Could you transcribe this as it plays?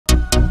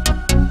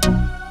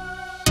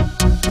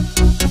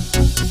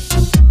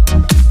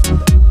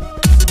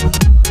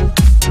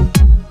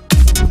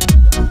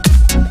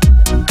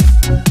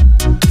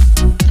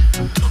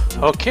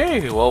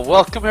Okay, well,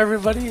 welcome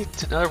everybody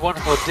to another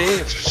wonderful day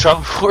of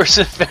Sharlen Force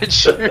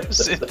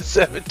Adventures in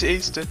 7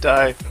 Days to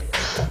Die.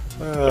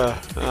 We're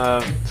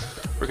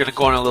gonna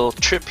go on a little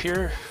trip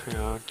here,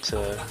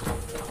 to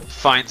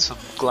find some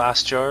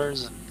glass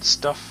jars and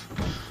stuff,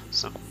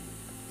 some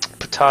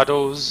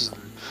potatoes,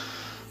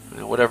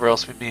 and whatever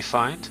else we may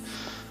find.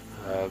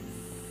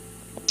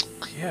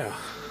 Yeah.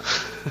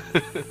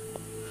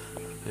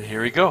 And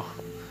here we go.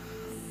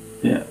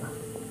 Yeah.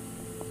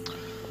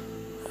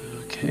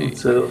 Okay.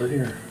 What's that over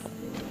here?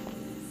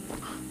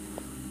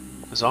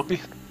 A zombie?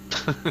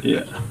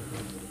 Yeah.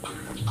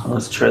 Well,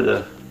 let's try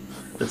the.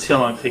 Let's see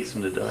how long it takes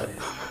him to die.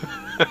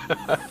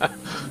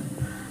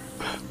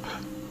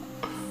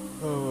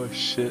 Oh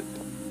shit.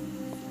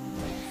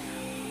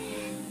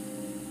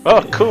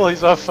 Oh, cool,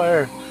 he's on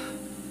fire.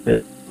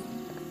 Yeah.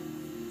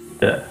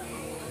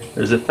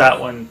 There's a fat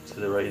one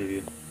to the right of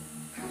you.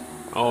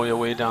 Oh, yeah,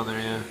 way down there,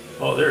 yeah.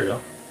 Oh, there you go.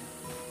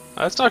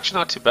 That's actually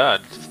not too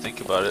bad, if you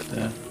think about it.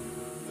 Yeah.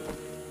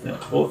 Yeah.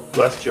 Oh,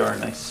 glass jar,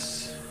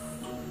 nice.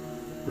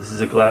 This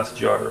is a glass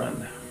jar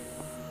run.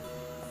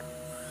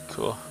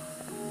 Cool.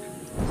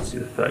 Let's see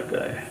the fat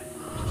guy.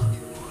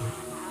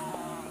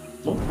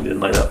 Oh, he didn't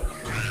light up.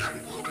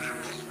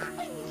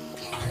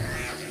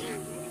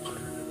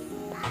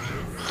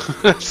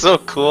 That's so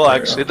cool,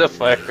 actually, the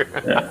fire.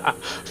 Yeah.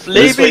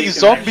 Flaming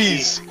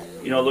zombies!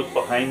 Actually, look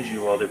behind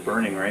you while they're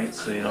burning, right?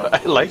 So,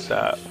 I like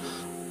that.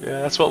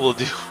 Yeah, that's what we'll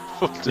do.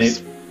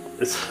 Maybe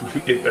this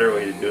would be a better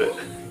way to do it.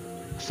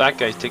 Fat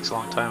guy takes a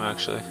long time,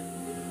 actually.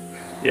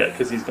 Yeah,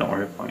 because he's got more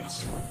hit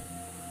points.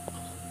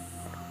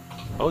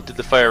 Oh, did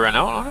the fire run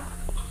out on him?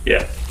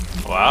 Yeah.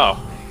 Wow.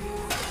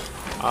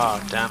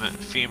 Ah, damn it,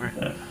 femur.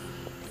 Yeah.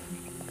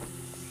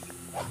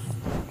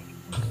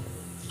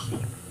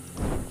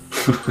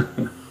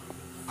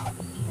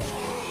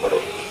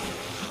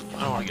 I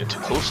don't want to get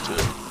too close to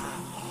it.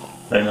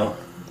 I know.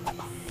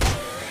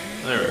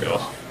 There we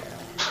go.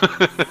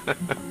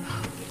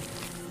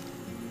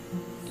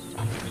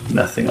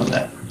 Nothing on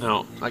that.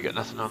 No, I got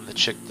nothing on the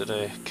chick that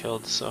I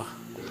killed, so.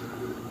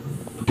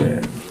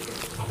 Okay.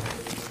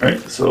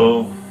 Alright,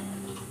 so.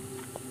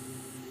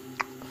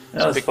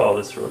 Now let's follow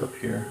this road up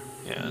here.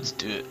 Yeah, let's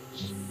do it.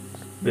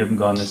 We haven't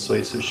gone this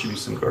way, so there should be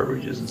some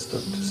garbages and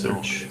stuff to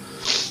search.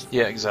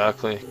 Yeah,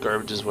 exactly.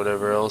 Garbages,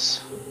 whatever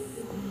else.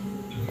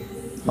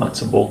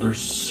 Lots of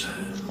boulders.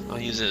 I'll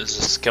use it as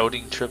a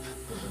scouting trip.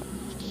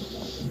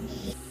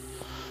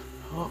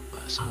 Oh,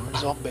 some more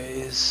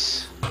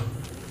zombies.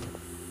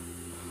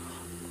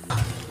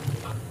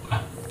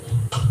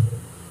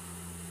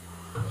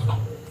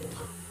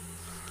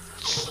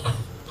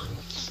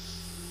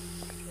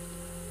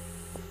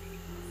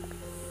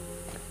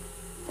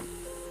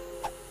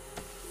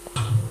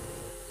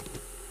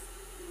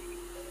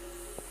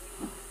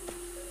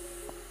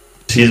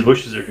 These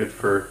bushes are good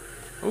for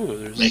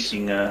Ooh,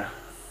 making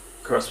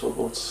crossbow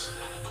bolts.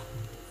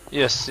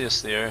 Yes,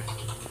 they are.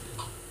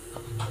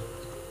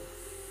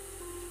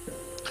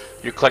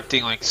 You're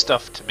collecting like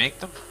stuff to make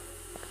them?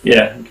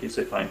 Yeah, in case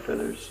I find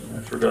feathers.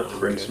 I forgot to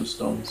bring some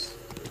stones.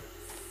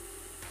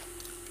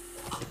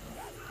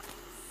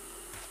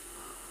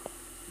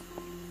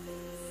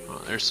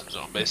 Oh, there's some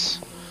zombies.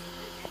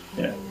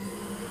 Yeah.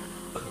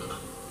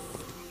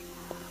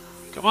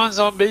 Come on,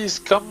 zombies,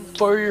 come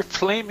for your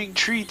flaming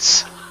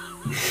treats.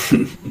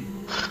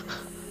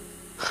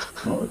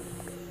 Oh,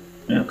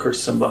 yeah, of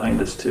course, some behind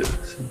us too.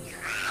 So.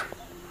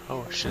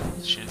 Oh shit,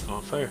 she didn't go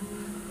on fire.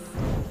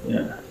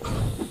 Yeah.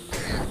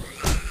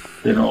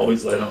 They don't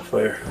always light on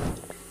fire.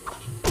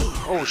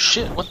 Oh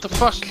shit, what the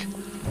fuck?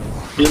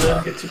 You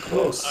didn't get too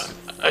close.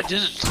 I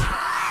didn't.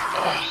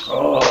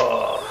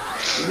 Oh,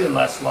 it didn't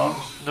last long.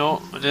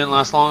 No, it didn't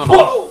last long at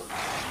all. Whoa!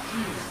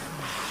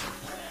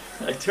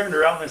 I turned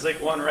around, there's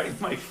like one right in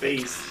my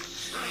face.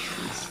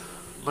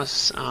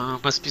 Must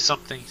be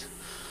something.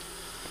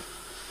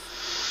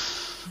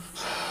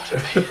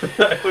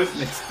 I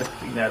wasn't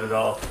expecting that at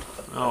all.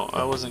 No,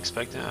 I wasn't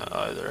expecting that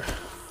either.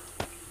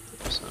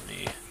 So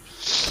me.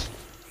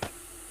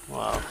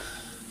 Wow.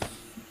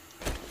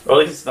 Well,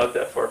 at least it's not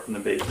that far from the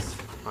base.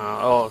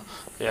 Oh,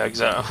 yeah,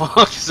 exactly.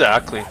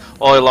 Exactly.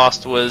 All I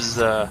lost was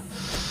Oh,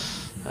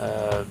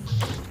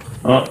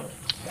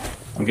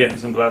 I'm getting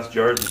some glass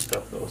jars and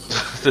stuff though.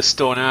 So. the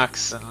stone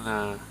axe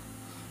and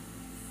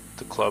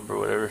the club or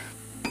whatever.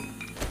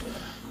 I'm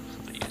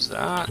gonna use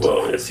that.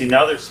 Whoa, yeah, see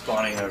now they're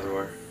spawning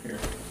everywhere. Here.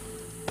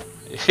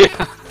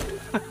 Yeah.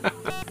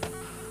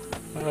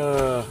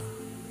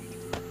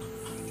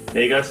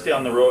 Yeah, you gotta stay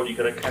on the road, you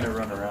gotta kind of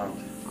run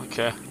around.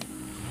 Okay.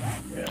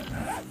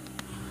 Yeah.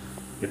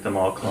 Get them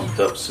all clumped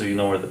up so you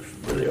know where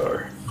they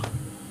are.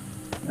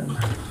 And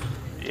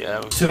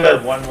Yeah. too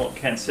bad one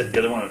can't set the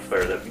other one on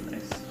fire, that'd be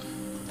nice.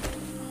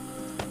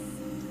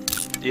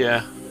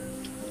 Yeah.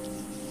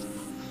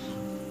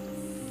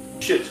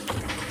 Shit!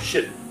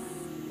 Shit!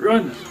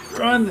 Run!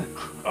 Run!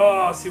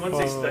 Oh, see, once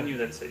they stun you,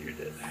 that's it, you're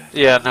dead.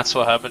 Yeah, and that's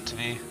what happened to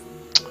me.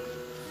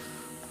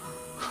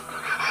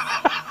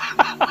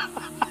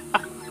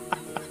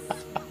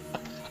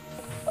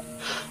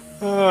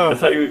 I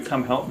thought you would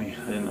come help me. I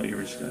didn't know you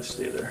were just gonna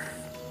stay there.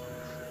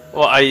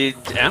 Well, I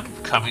am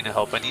coming to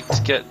help. I need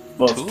to get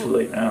Well, it's tools. too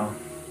late now.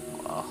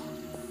 Wow.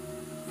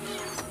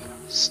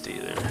 Stay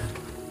there.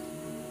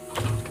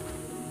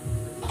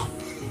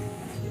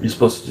 You're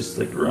supposed to just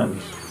like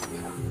run.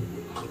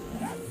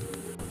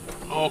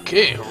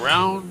 Okay,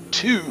 round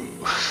 2.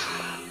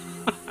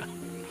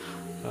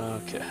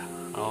 Okay,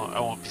 I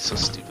won't be so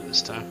stupid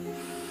this time.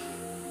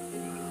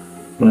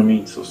 What do you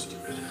mean so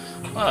stupid?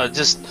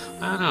 Just,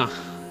 I don't know.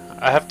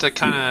 I have to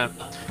kind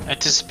of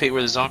anticipate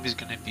where the zombie's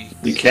going to be.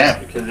 You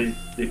can't because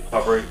they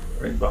pop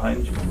right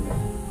behind you.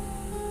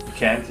 You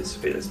can't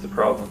anticipate, that's the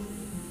problem.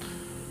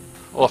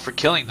 Well, for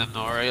killing them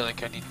though, right?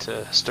 Like I need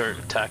to start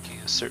attacking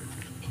a certain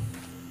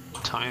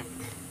time.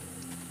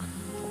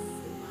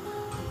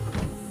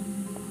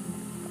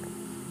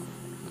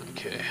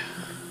 Okay.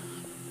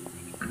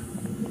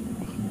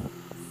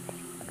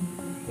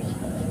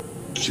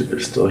 Shit, they're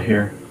still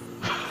here.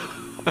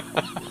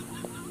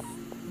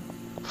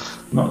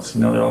 No, see,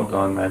 now they're all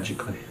gone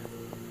magically.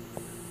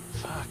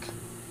 Fuck.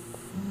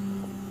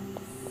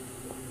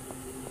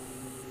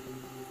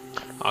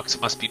 Ox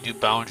must be new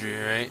boundary,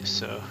 right?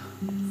 So.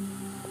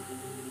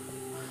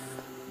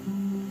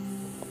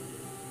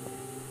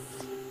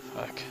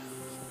 Fuck.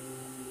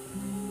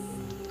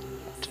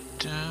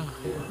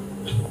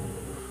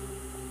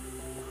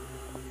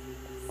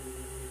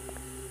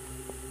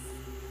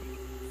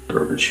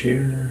 Garbage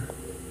here.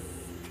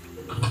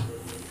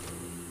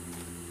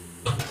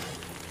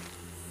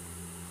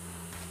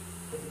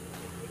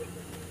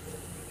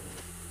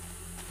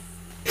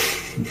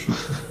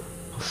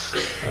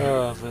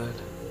 Oh man.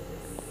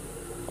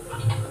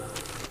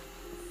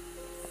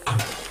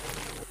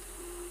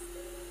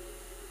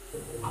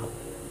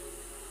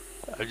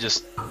 I'm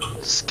just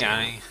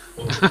scanning.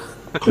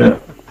 Yeah.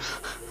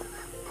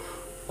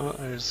 Oh,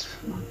 there's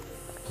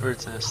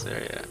bird's nest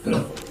there,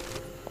 yeah.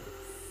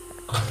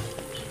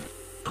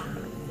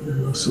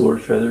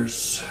 Sword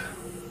feathers.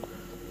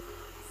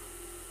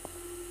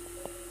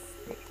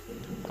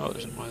 Oh,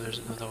 there's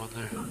another one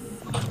there.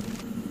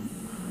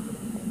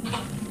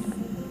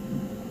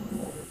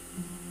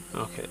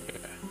 Okay, there.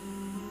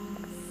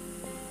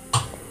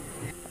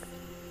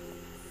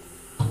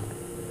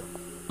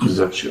 There's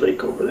actually a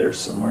lake over there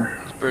somewhere.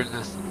 There's bird's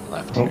nest on the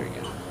left Oh. here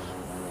again.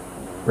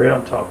 Right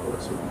on top of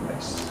us would be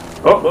nice.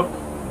 Oh, look!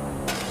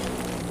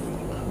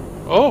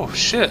 Oh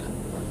shit!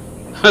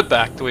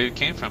 Back the way we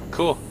came from.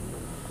 Cool.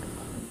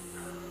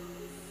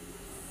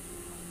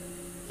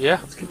 Yeah,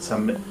 Let's get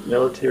some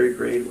military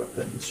grade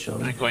weapons, shall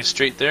we? I'm going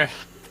straight there.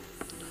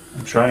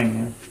 I'm trying,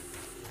 yeah.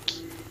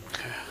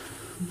 Okay.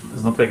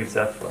 Doesn't look like it's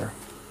that far.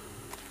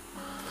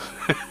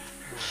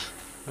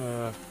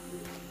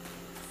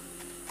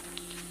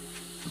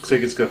 Looks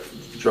like it's got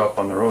to drop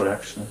on the road,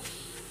 actually.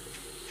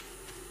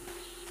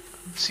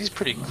 She's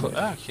pretty close.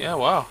 Ah, yeah,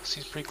 wow.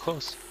 She's pretty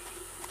close.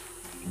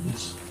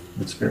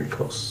 It's very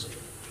close.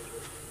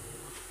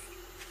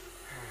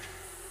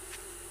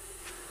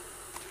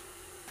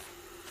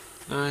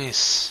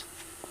 Nice.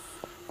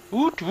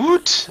 Woot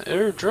woot!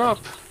 Airdrop.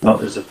 Oh,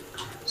 there's a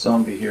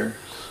zombie here.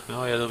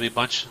 Oh yeah, there'll be a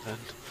bunch then.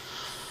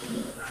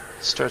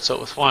 Starts out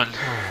with one.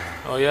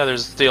 Oh yeah,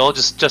 they all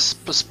just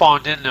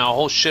spawned in now, a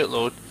whole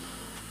shitload.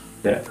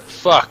 Yeah.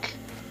 Fuck.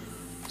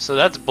 So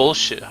that's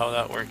bullshit how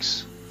that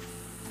works.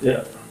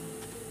 Yeah.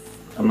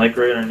 I'm like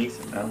right underneath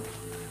it now.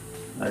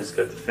 I just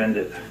got to defend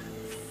it.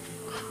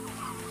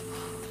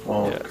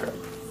 Oh Yeah. crap.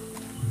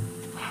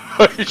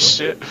 Oh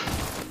shit.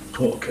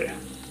 Oh, okay.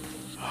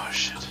 Oh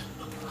shit.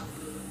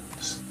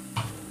 There's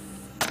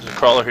a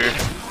crawler here.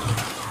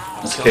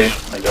 It's okay,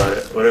 I got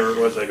it. Whatever it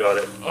was, I got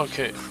it.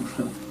 Okay.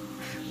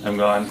 I'm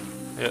gone.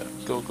 Yeah,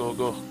 go, go,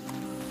 go.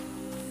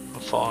 I'm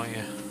following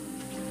you.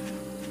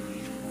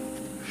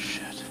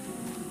 Shit.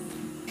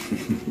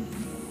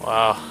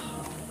 Wow.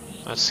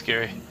 That's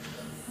scary.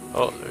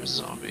 Oh, there's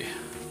a zombie.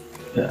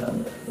 Yeah,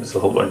 there's a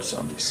whole bunch of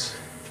zombies.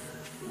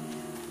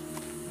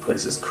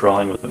 Place is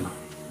crawling with them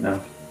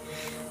now.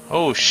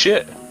 Oh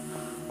shit.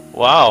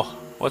 Wow.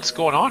 What's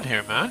going on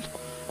here, man?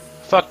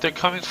 Fuck, they're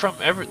coming from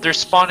they're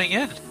spawning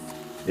in.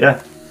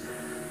 Yeah,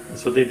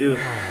 that's what they do.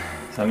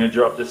 So I'm gonna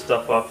drop this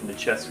stuff off in the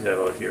chest we have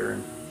out here,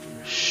 and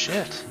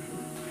Shit.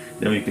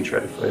 then we can try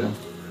to fight them.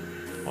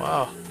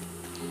 Wow.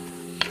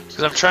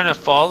 Because I'm trying to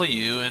follow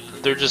you and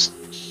they're just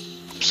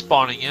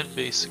spawning in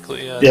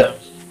basically as Yeah.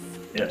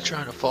 Yeah. I'm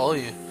trying to follow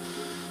you.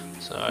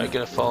 So I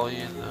gotta follow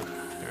you in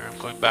here, I'm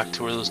going back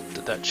to where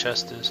that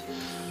chest is.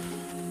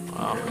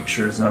 Wow. Make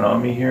sure it's not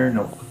on me here.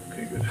 No.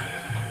 Okay, good.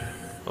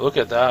 Look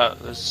at that.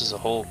 There's just a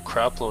whole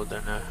crap load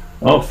there now.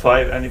 Oh,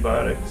 5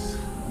 antibiotics.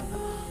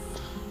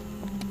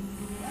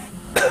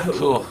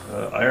 Cool.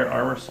 Iron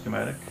armor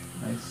schematic.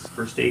 Nice.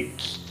 First aid.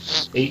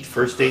 8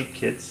 first aid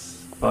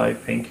kits. 5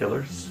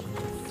 painkillers.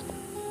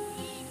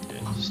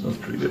 That's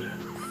pretty good.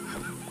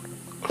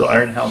 The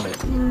iron helmet.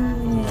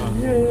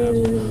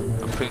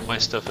 I'm putting my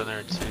stuff in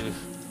there too.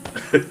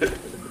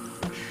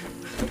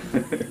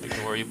 You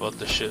can worry about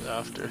the shit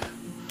after.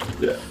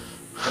 Yeah.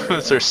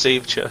 It's our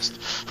save chest.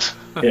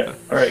 Yeah.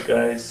 Alright,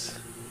 guys.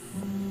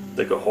 It's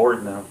like a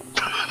horde now.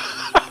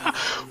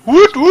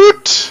 Woot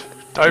woot!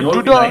 Time You know to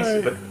what'd be die!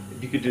 nice? But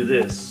You could do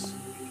this.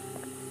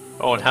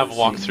 Oh, and have them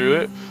walk through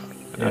it?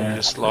 And Yeah. I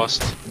just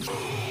lost.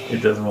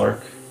 It doesn't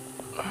work.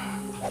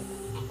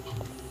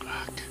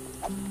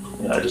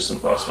 Yeah, I just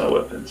lost my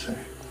weapons.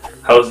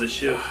 How's the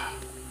shiv?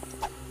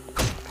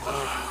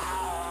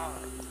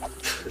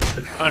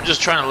 I'm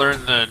just trying to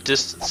learn the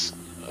distance.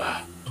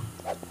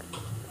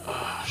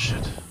 Oh,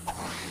 shit.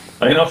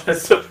 I know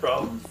that's the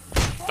problem.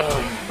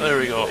 There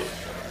we go.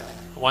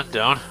 One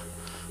down.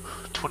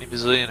 20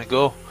 bazillion to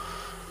go.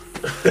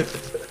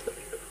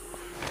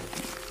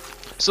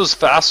 It's those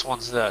fast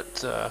ones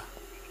that...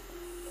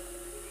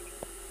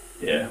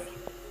 Yeah.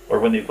 Or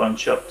when they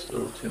bunch up a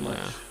little too much.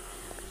 Yeah.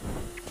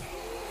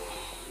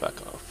 Back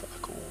off,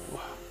 back off.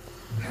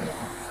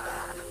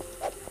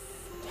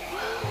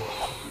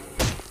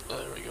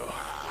 There we go.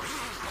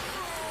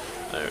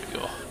 There we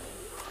go.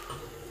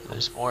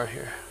 There's more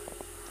here.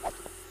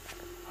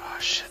 Oh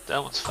shit,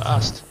 that one's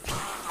fast.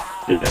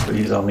 Yeah, but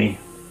he's on me.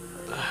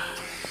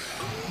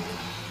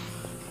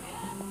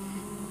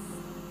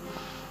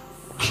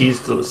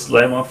 Keys to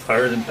slam off,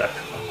 fire, then back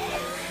off.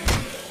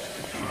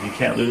 If you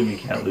can't loot him, you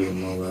can't loot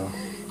him. Oh well.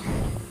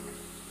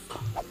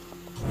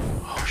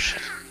 Oh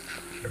shit.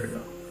 There we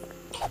go.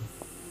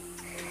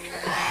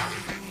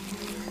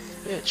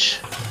 Bitch.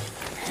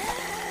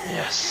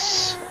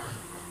 Yes.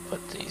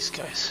 But these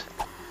guys.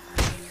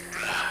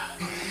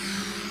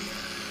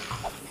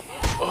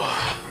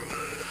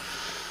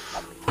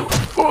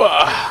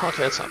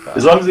 Okay, that's not bad.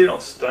 As long as they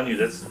don't stun you,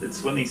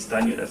 it's when they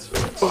stun you, that's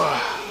what it's...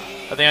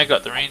 I think I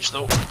got the range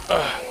though.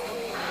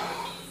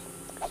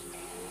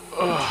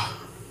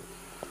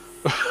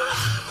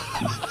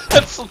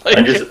 That's like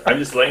I'm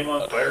just laying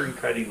on fire and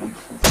kiting them.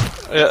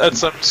 yeah,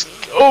 that's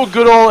oh,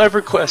 good old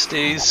EverQuest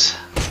days.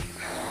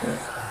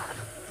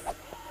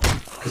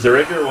 Because the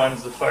regular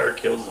ones, the fire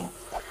kills them.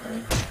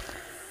 Right?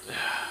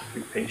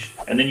 Be patient,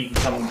 and then you can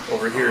come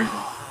over here and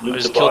loot I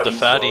just the killed the bodies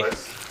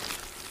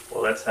fatty.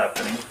 while that's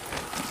happening.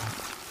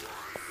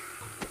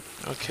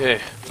 Okay.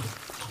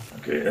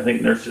 Okay, I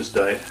think Nurse just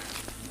died.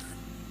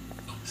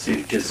 See if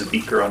it gets a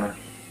beaker on her.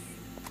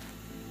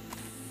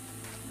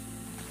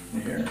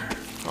 Here.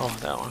 Oh,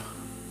 that one.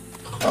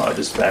 Oh,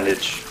 just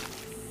bandage.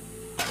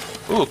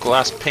 Ooh,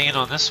 glass pane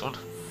on this one.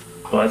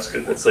 Well, that's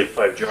good. That's like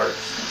 5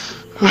 jars.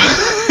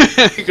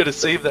 You gotta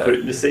save that. Put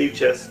it in the save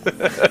chest.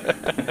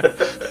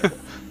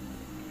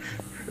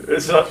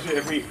 It's not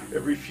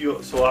every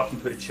few so often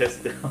put a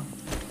chest down.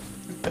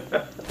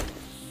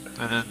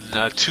 And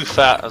then 2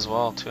 fat as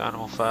well, 2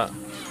 animal fat.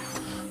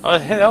 Oh,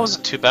 hey, that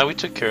wasn't too bad. We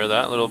took care of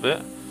that a little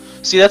bit.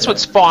 See, that's what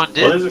spawned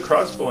Well, in. there's a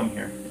crossbow in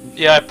here.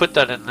 Yeah, I put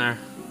that in there.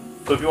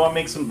 So if you want to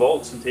make some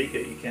bolts and take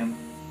it, you can.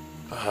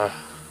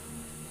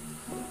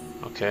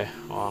 Okay,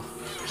 well,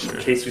 sure.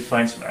 In case we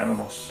find some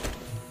animals.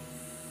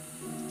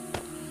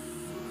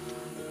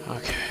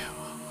 Okay.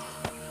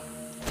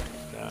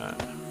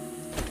 That.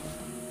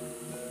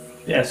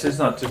 Yeah, so it's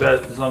not too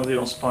bad as long as they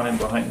don't spawn in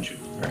behind you.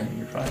 Right,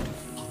 you're fine.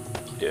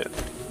 Yeah.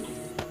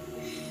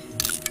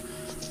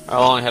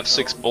 I'll only have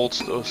 6 bolts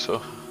though,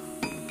 so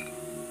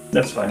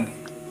That's fine.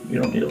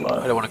 You don't need a I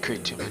lot. don't want to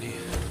create too many.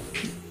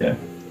 Yeah.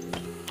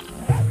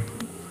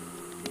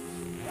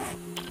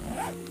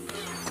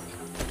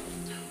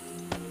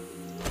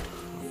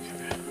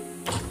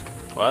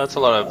 Wow, that's a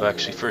lot of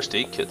actually first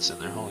aid kits in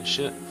there. Holy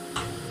shit.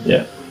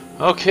 Yeah.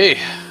 Okay,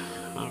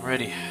 I'm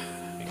ready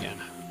again.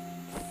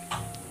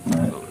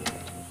 Alright. There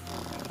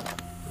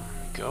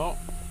we go.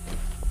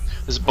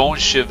 This bone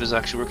shiv is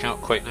actually working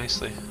out quite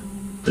nicely.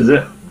 Is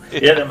it? Yeah.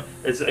 Yeah,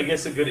 it's I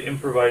guess a good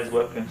improvised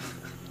weapon.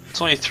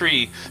 It's only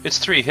 3. It's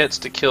 3 hits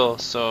to kill,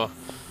 so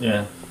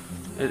Yeah.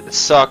 it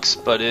sucks.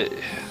 But I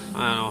don't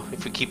know.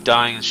 If we keep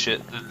dying and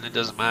shit, then it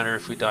doesn't matter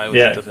if we die with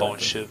Yeah, the bone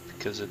exactly. shiv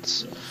because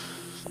it's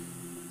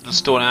the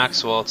stone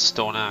axe. Well, it's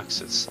stone axe.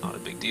 It's not a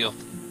big deal.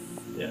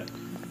 Yeah.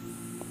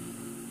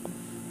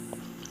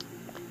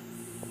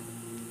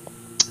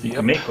 You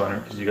can make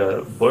one because you got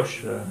a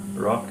bush,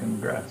 rock,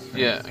 and grass.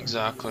 Right? Yeah,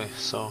 exactly.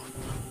 So,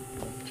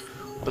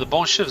 but the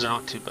bone shivs are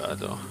not too bad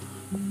though.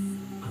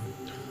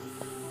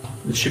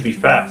 It should be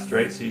fast,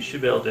 right? So you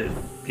should be able to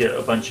get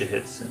a bunch of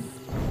hits in.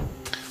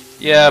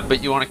 Yeah,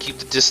 but you want to keep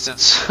the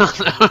distance.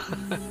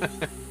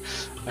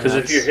 Because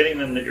if you're hitting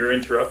them, you're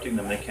interrupting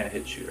them. They can't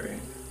hit you, right?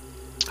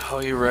 Oh,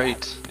 you're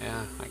right.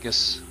 Yeah, I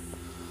guess.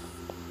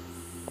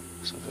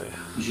 So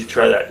You should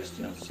try that. Just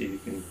see if you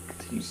can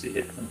continuously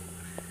hit them.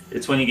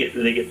 It's when they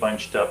get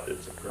bunched up.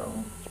 It's a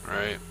problem.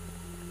 right.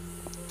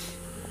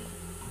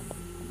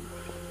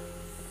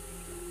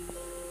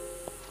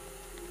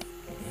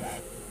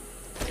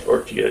 Or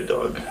if you get a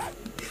dog.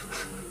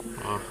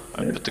 Oh,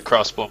 I put the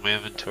crossbow in my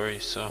inventory,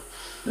 so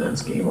Then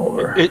it's game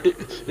over.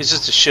 it's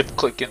just a shift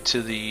click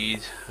into the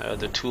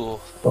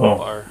tool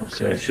bar. Okay,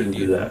 So I if shouldn't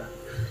you do that.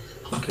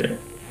 Okay.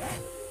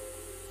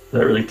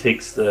 That really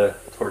takes the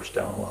torch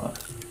down a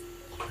lot.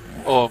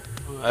 Oh,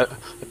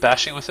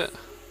 bashing with it?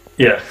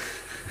 Yeah.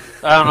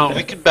 I don't know.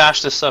 We can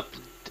bash this up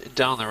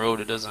down the road.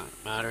 It doesn't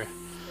matter.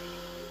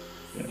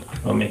 Yeah.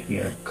 I'm making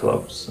a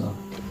club, so.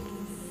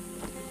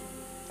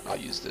 I'll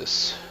use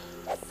this.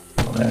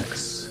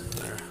 X.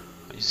 There.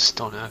 I'll use a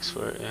stone axe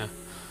for it. Yeah.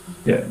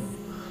 Yeah.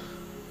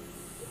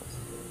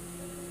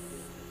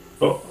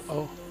 Oh,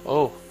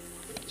 Oh.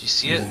 Did you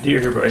see there's it? a deer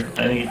here, but I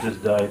think it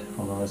just died.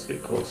 Hold on, let's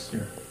get close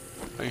here.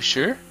 Are you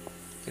sure?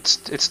 It's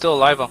still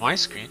alive on my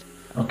screen.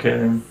 Okay,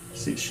 then.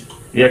 See,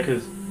 yeah,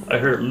 because I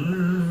heard.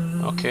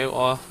 Okay,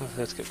 well,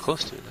 let's get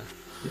close to it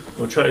then.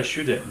 We'll try to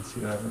shoot it and see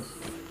what happens.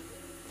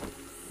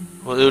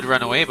 Well, it would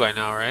run away by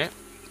now, right?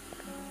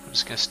 I'm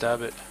just gonna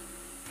stab it.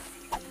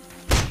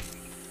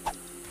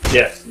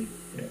 Yes.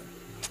 Yeah.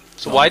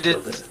 So why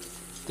did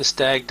the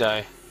stag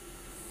die?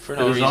 For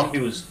no The reason. zombie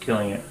was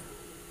killing it.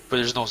 But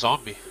there's no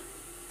zombie.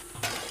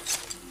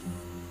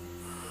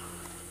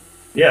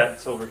 Yeah,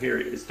 it's over here.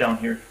 It's down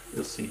here.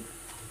 You'll see.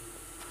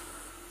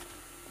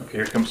 Okay,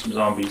 here comes some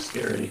zombies.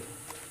 Get ready.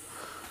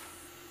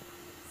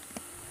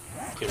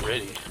 Get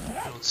ready.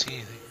 I don't see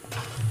anything.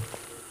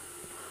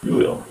 You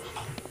will.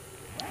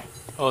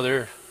 Oh,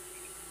 there.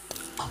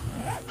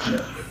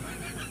 Yeah.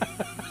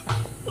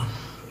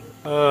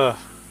 Uh.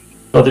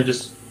 Oh, they're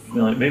just. You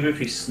know, like, maybe if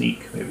you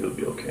sneak, maybe it'll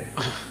be okay.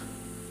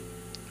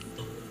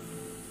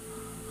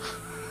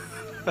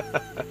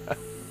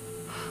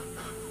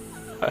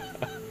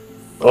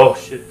 Oh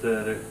shit!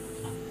 They're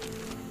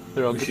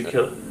all We good. should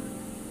kill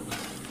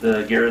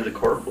get rid of the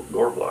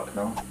gore block.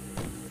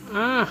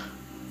 No,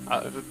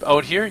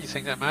 Out here, you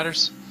think that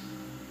matters?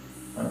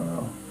 I don't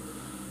know.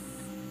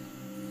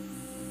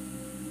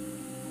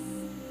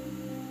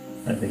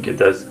 I think it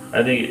does.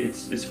 I think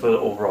it's for the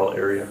overall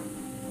area.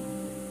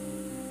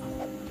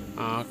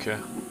 Oh, okay.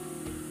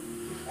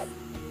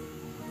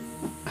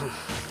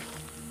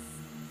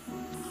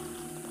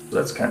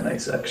 That's kind of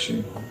nice,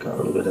 actually. Got a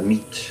little bit of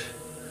meat.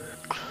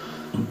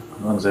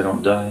 As long as I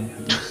don't die,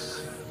 I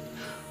guess.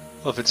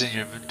 Well, if it's in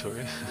your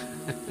inventory.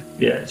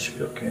 Yeah, it should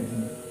be okay.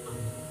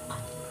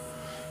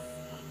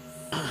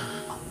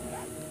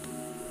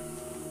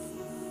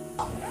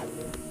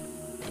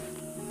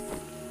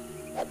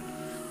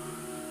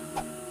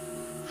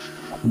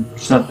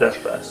 It's not that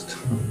fast.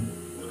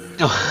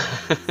 No.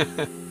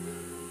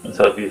 I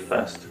thought it'd be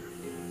faster.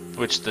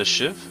 Which, the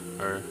shiv?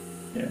 Or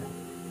Yeah.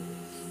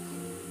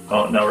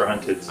 Oh, now we're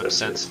hunted. So I'm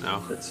sensed now.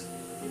 That's,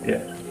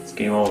 yeah, it's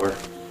game over.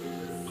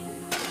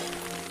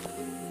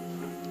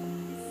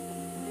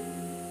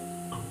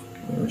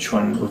 Which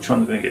one's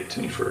gonna get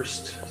to me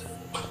first?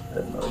 I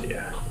have no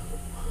idea.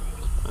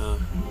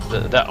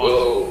 That one.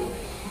 Whoa!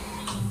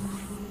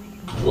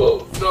 Whoa!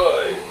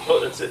 Die! Oh,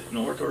 that's it.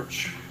 No more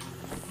torch.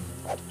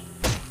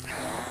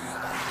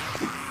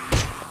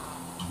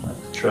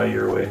 Let's try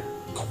your way.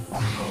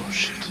 Oh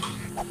shit.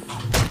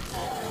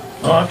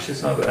 Oh, actually,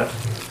 it's not bad.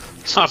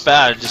 It's not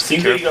bad. Just be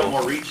Seems like you got careful.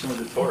 more reach with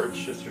the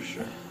torch, that's for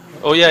sure.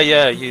 Oh yeah,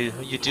 yeah. You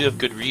do have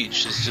good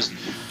reach. It's just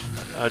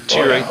to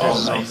your right. There's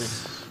a zombie.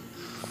 Nice.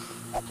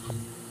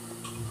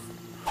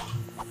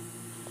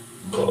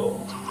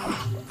 Whoa.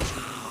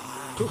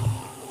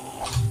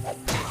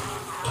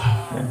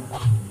 Okay.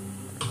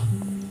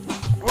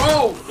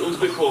 Whoa! It was a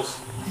bit close.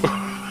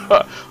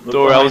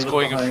 Door, I was Look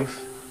going. behind.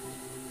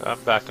 I'm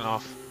backing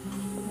off.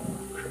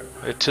 Oh,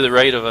 crap. To the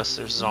right of us,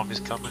 there's zombies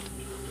coming.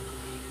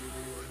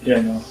 Yeah,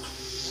 I know.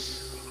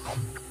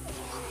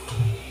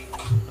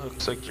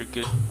 Looks like you're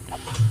good.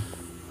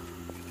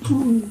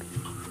 I'm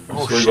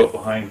Oh, just worried shit. about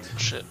behind.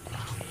 Shit.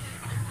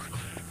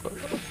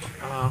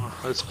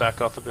 Let's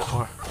back off a bit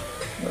more.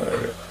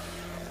 Alright.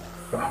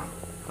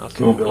 Okay.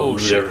 We won't be able Oh to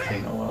loot shit.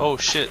 everything. Oh, wow. Oh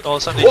shit. All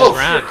of a sudden they just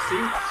ran. Shit,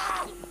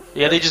 see?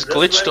 Yeah, they just That's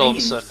glitched what I all of a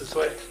mean.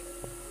 sudden.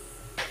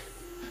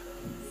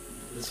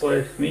 That's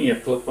why me, you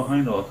have to look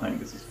behind all the time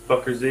because these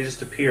fuckers, they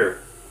just appear.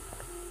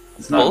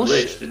 It's not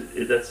Bullshit.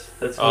 glitched.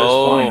 That's how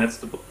Oh. it's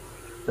fine.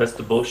 That's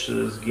the bullshit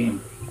of this game.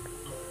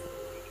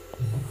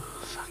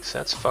 Fuck,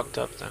 that's fucked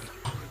up then.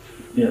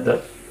 Yeah,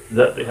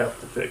 that they have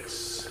to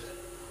fix.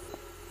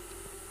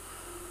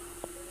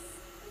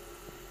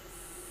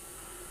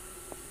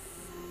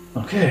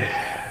 Okay.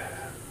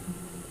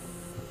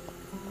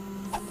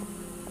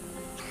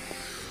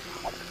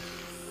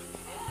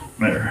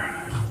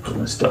 There. Put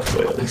my stuff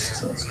away at least.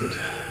 Sounds good.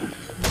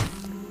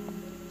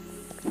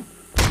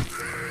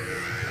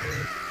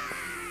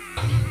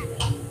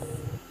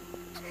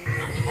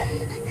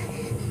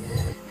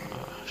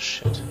 Oh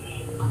shit.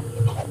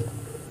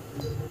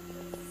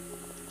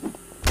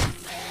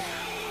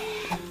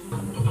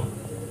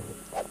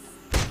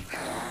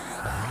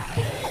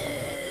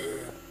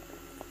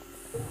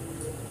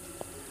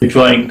 You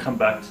try and come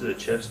back to the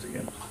chest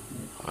again.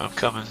 I'm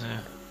coming, yeah.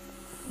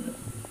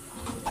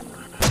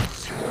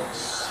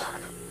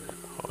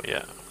 Oh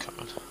yeah, I'm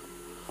coming.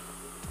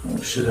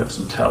 We should have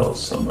some tallow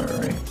somewhere,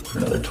 right? For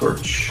another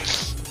torch.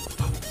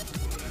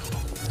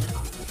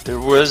 There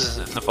was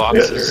in the Yeah, there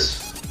boxes.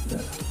 is.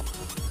 Yeah.